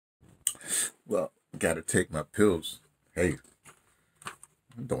Well, gotta take my pills. Hey, I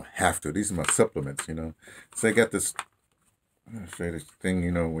don't have to. These are my supplements, you know. So I got this, I'll show you this thing,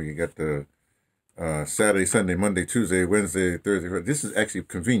 you know, where you got the Saturday, Sunday, Monday, Tuesday, Wednesday, Thursday, Friday. This is actually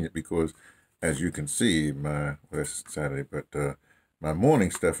convenient because, as you can see, well, that's Saturday, but my morning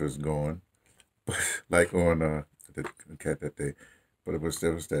stuff is gone, like on the cat that day. But there was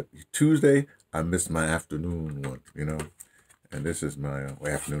that Tuesday. I missed my afternoon one, you know, and this is my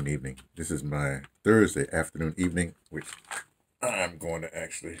afternoon evening. This is my Thursday afternoon evening, which I'm going to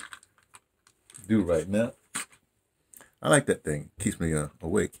actually do right now. I like that thing. Keeps me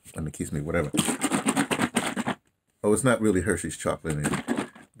awake. I mean, keeps me whatever. Oh, it's not really Hershey's chocolate in it.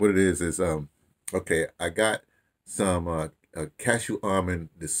 What it is okay, I got some cashew almond,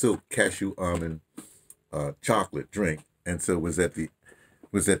 the silk cashew almond chocolate drink, and so it was at the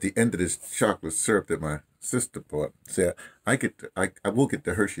end of this chocolate syrup that my sister bought. So I will get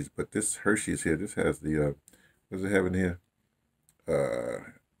the Hershey's, but this Hershey's here, this has the what does it have in here?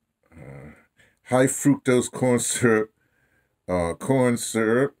 High fructose corn syrup, high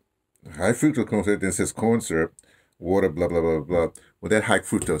fructose corn syrup. Then it says corn syrup, water, blah blah blah blah. Well, that high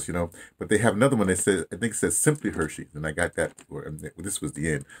fructose, you know. But they have another one that says, I think it says simply Hershey's, and I got that. This was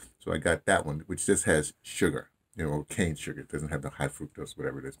the end, so I got that one, which just has sugar, you know, cane sugar. It doesn't have the high fructose,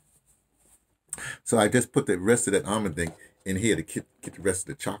 whatever it is. So I just put the rest of that almond thing in here to get the rest of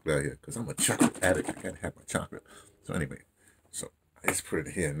the chocolate out here, because I'm a chocolate addict. I gotta have my chocolate. So anyway, so I just put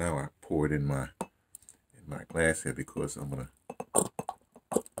it here. Now I pour it in my glass here because I'm gonna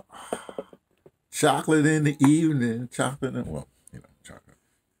chocolate in the evening, chocolate in, well, you know, chocolate.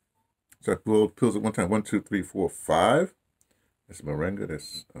 So I boiled pills at one time. 1, 2, 3, 4, 5. That's moringa.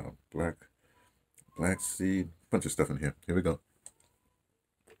 That's black seed. Bunch of stuff in here. Here we go.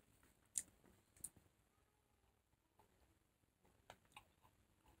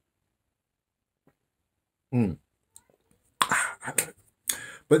 I love it.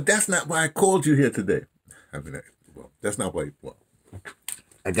 But that's not why I called you here today. I mean, well, that's not why. Well,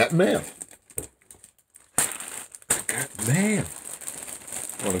 I got mail. Man,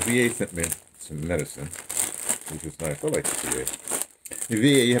 well, the VA sent me some medicine, which is nice. I like the VA. The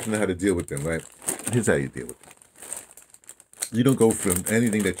VA, you have to know how to deal with them, right? Here's how you deal with them. You don't go for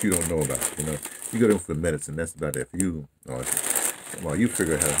anything that you don't know about, you know. You go to them for medicine. That's about it. You, well, you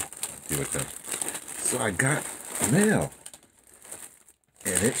figure out how to deal with them. So I got mail,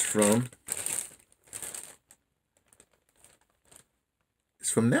 and it's from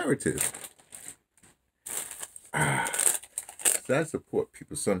Knarrative. So I support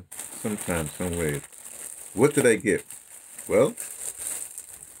people sometimes, some ways. What did I get? Well,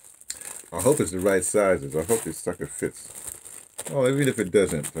 I hope it's the right sizes. I hope this sucker fits. Oh, even if it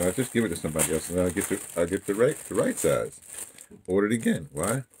doesn't, I'll just give it to somebody else, and I'll get the right size. Order it again.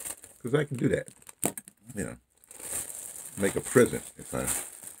 Why? Because I can do that. You know, make a present if it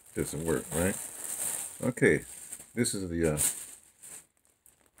doesn't work, right? Okay, this is the. I'll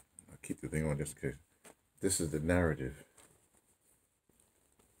keep the thing on just in case. This is the Knarrative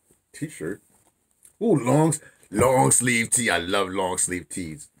T-shirt. Ooh, long sleeve tee. I love long sleeve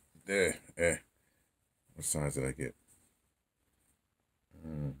tees. What size did I get?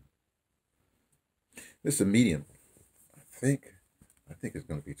 This is a medium. I think it's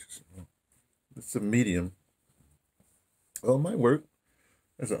gonna be too small. It's a medium. Oh, it might work.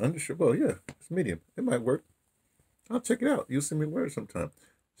 As an undershirt. Well, yeah, it's medium. It might work. I'll check it out. You'll see me wear it sometime.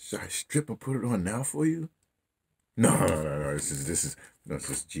 Should I strip and put it on now for you? No. This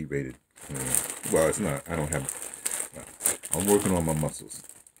is G-rated. Well, it's not. I don't have. I'm working on my muscles.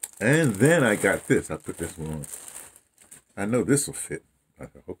 And then I got this. I put this one on. I know this will fit. I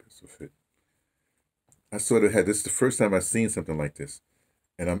hope this will fit. I sort of had this. The first time I've seen something like this,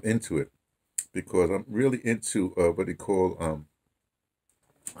 and I'm into it because I'm really into what they call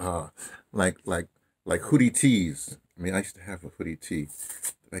like hoodie tees. I mean, I used to have a hoodie tee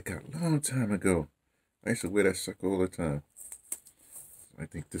that I got a long time ago. I used to wear that sucker all the time. I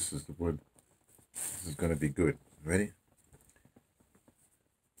think this is the one. This is gonna be good. Ready?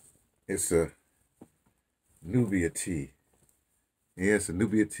 It's a Knubia tee. Yeah, it's a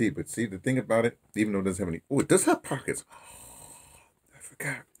Knubia tee. But see, the thing about it, even though it doesn't have any, it does have pockets. I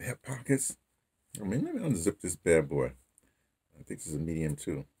forgot it had pockets. I mean, let me unzip this bad boy. I think this is a medium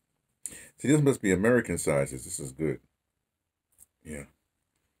too. See, this must be American sizes. This is good. Yeah.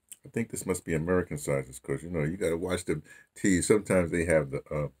 I think this must be American sizes because, you know, you got to watch them tees. Sometimes they have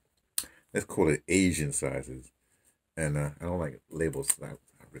the, let's call it Asian sizes. And I don't like labels. I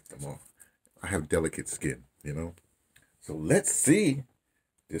rip them off. I have delicate skin, you know. So let's see.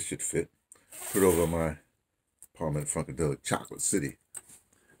 This should fit. Put over my Palm and Funkadelic Chocolate City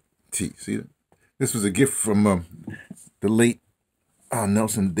tee. See it? This was a gift from the late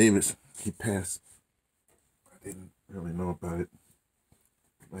Nelson Davis. He passed. I didn't really know about it.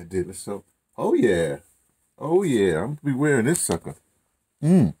 I did. So, oh yeah. Oh yeah. I'm gonna be wearing this sucker.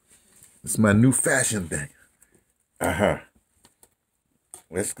 It's my new fashion thing. Uh-huh.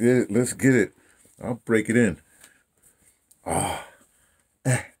 Let's get it. Let's get it. I'll break it in.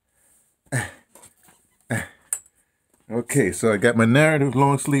 Okay, so I got my Knarrative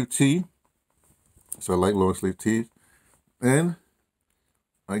long sleeve tee. So I like long sleeve tees. And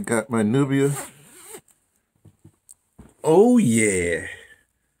I got my Knubia. Oh yeah.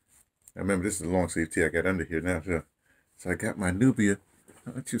 I remember this is a long sleeve tee I got under here now. So I got my Knubia.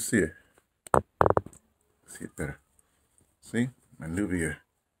 I'll let you see it. See it better. See? My Knubia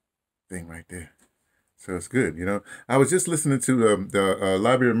thing right there. So it's good, you know. I was just listening to the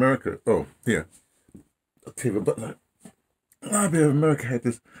Library of America. Oh, yeah. Octavia Butler. Library of America had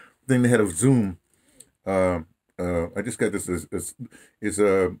this thing they had of Zoom. I just got this is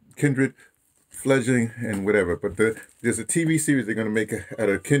Kindred, Fledgling, and whatever. But there's a TV series they're gonna make out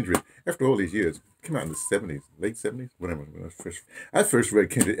of Kindred after all these years. It came out in the '70s, late '70s, whatever. When I first read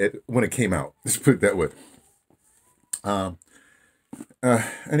Kindred when it came out. Let's put it that way.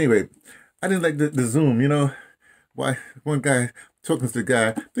 Anyway, I didn't like the Zoom. You know, why one guy talking to the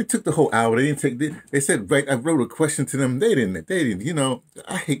guy, they took the whole hour. They didn't take. They said, right. I wrote a question to them. They didn't. You know,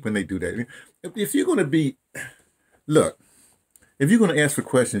 I hate when they do that. If you're gonna be, look, if you're gonna ask for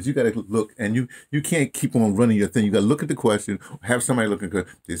questions, you gotta look, and you can't keep on running your thing. You gotta look at the question, have somebody look at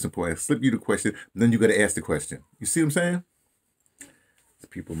it's important. Slip you the question, then you gotta ask the question. You see what I'm saying? These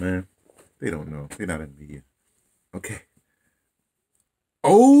people, man, they don't know. They're not in the media. Okay.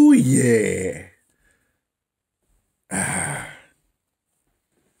 Oh yeah.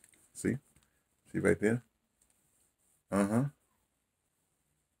 See right there.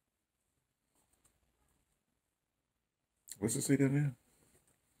 What's it say down there?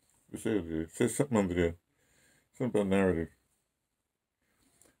 It says something under there. Something about narrative.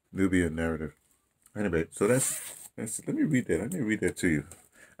 Knubia Narrative. Anyway, so that's. Let me read that. Let me read that to you.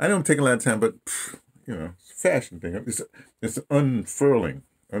 I know I'm taking a lot of time, but you know, it's a fashion thing. It's unfurling.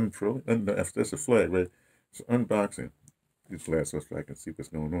 Unfurling. That's a flag, right? It's unboxing. These flags so I can see what's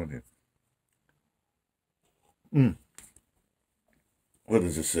going on here. What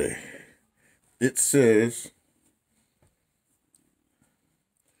does it say? It says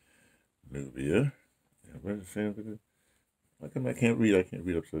Knubia. What does it say? How come I can't read? I can't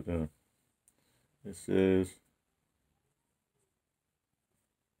read upside down. It says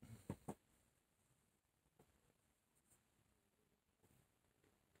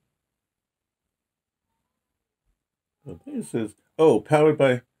I think it says powered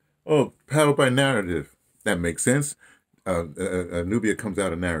by Knarrative. That makes sense. Knubia comes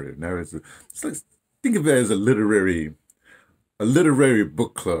out of Knarrative. Knarrative. It's like, think of it as a literary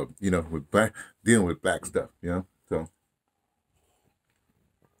book club. You know, with dealing with black stuff. You know, so.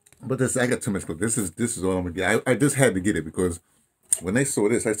 But I got too much. This is all I'm gonna get. I just had to get it because when they saw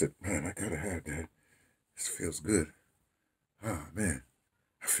this, I said, man, I gotta have that. This feels good. Oh man,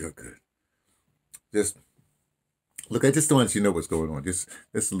 I feel good. Just look, I just don't want you to know what's going on. Just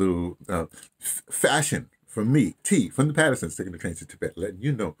this little fashion from me, T from the Pattersons, taking the train to Tibet, letting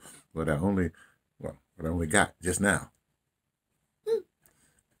you know what I only got just now.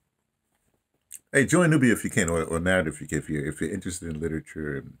 Hey, join Knubia if you can, or Knarrative if you can, if you're interested in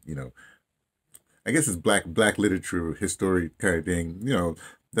literature, and you know, I guess it's black literature, history kind of thing. You know,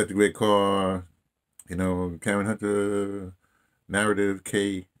 that the Great Car, you know, Karen Hunter, Knarrative,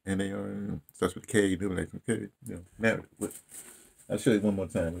 KNAR, starts with K, Knubia, K, you know, Knarrative. I'll show you one more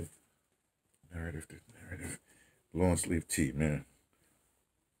time. Knarrative, long sleeve tee, man.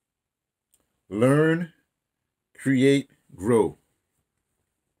 Learn, create, grow.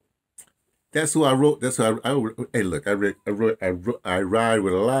 That's who I wrote. That's who I hey, look, I ride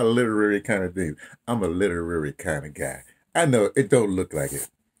with a lot of literary kind of things. I'm a literary kind of guy. I know it don't look like it.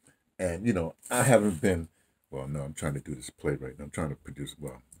 And, you know, I haven't been, well, no, I'm trying to do this play right now. I'm trying to produce,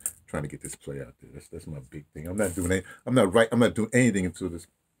 trying to get this play out there. That's my big thing. I'm not doing anything until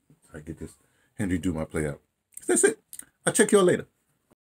I get this Henry do my play out. That's it. I'll check y'all later.